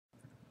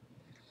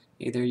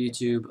Hey there,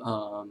 YouTube.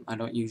 I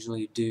don't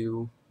usually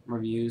do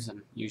reviews.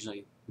 I'm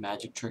usually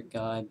magic trick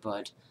guy,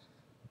 but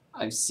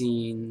I've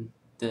seen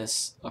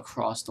this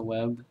across the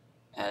web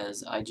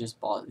as I just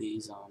bought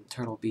these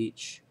Turtle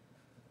Beach.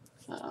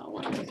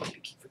 What is it? I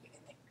keep forgetting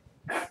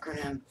the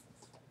acronym.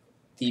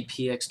 The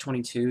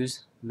PX22s,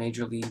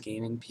 Major League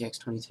Gaming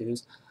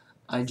PX22s.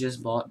 I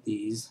just bought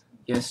these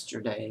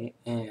yesterday,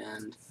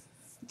 and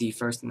the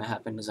first thing that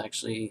happened is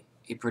actually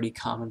a pretty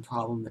common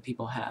problem that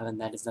people have,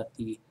 and that is that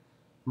the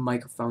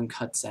microphone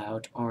cuts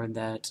out, or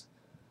that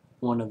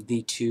one of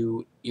the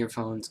two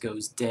earphones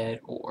goes dead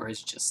or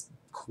is just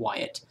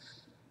quiet.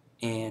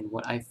 And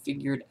what I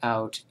figured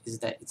out is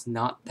that it's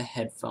not the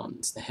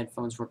headphones. The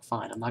headphones work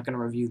fine. I'm not going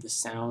to review the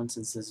sound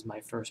since this is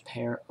my first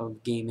pair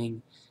of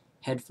gaming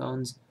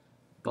headphones,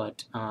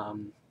 but a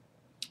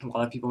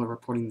lot of people are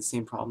reporting the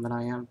same problem that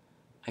I am.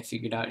 I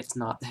figured out it's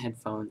not the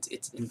headphones,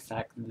 it's in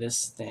fact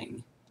this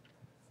thing,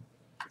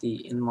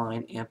 the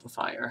inline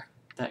amplifier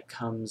that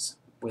comes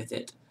with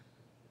it.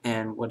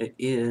 And what it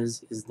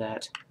is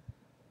that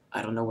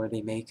I don't know where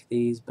they make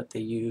these, but they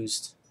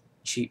used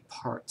cheap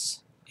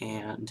parts.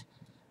 And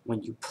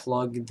when you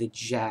plug the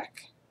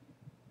jack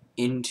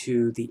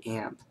into the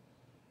amp,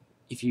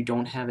 if you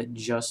don't have it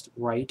just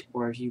right,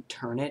 or if you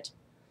turn it,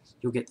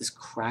 you'll get this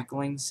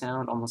crackling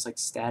sound, almost like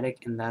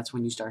static, and that's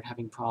when you start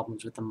having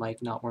problems with the mic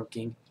not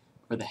working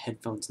or the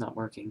headphones not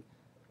working.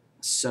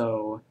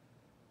 So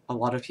a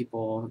lot of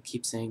people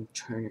keep saying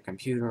turn your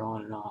computer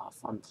on and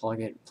off, unplug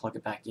it, plug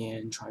it back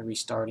in, try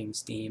restarting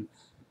Steam.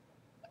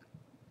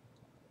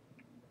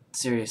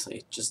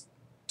 Seriously, just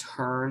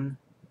turn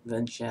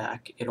the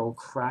jack. It'll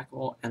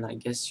crackle, and I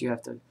guess you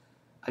have to,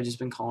 I've just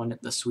been calling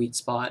it the sweet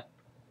spot.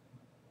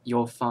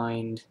 You'll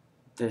find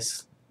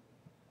this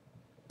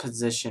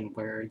position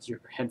where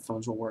your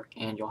headphones will work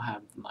and you'll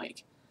have the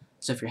mic.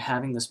 So if you're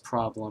having this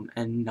problem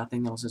and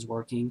nothing else is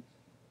working,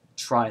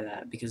 try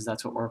that, because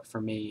that's what worked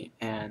for me,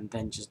 and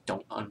then just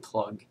don't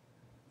unplug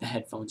the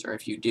headphones, or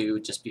if you do,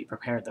 just be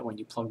prepared that when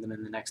you plug them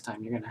in the next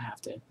time, you're going to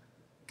have to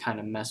kind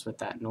of mess with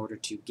that in order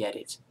to get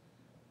it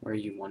where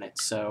you want it.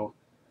 So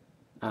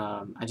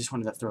I just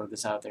wanted to throw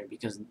this out there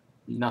because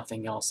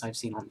nothing else I've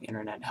seen on the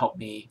internet helped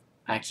me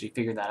actually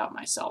figure that out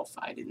myself.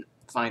 I didn't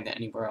find that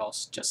anywhere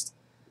else.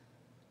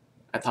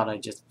 I thought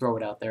I'd just throw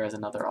it out there as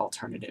another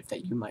alternative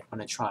that you might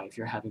want to try if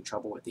you're having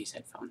trouble with these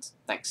headphones.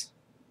 Thanks.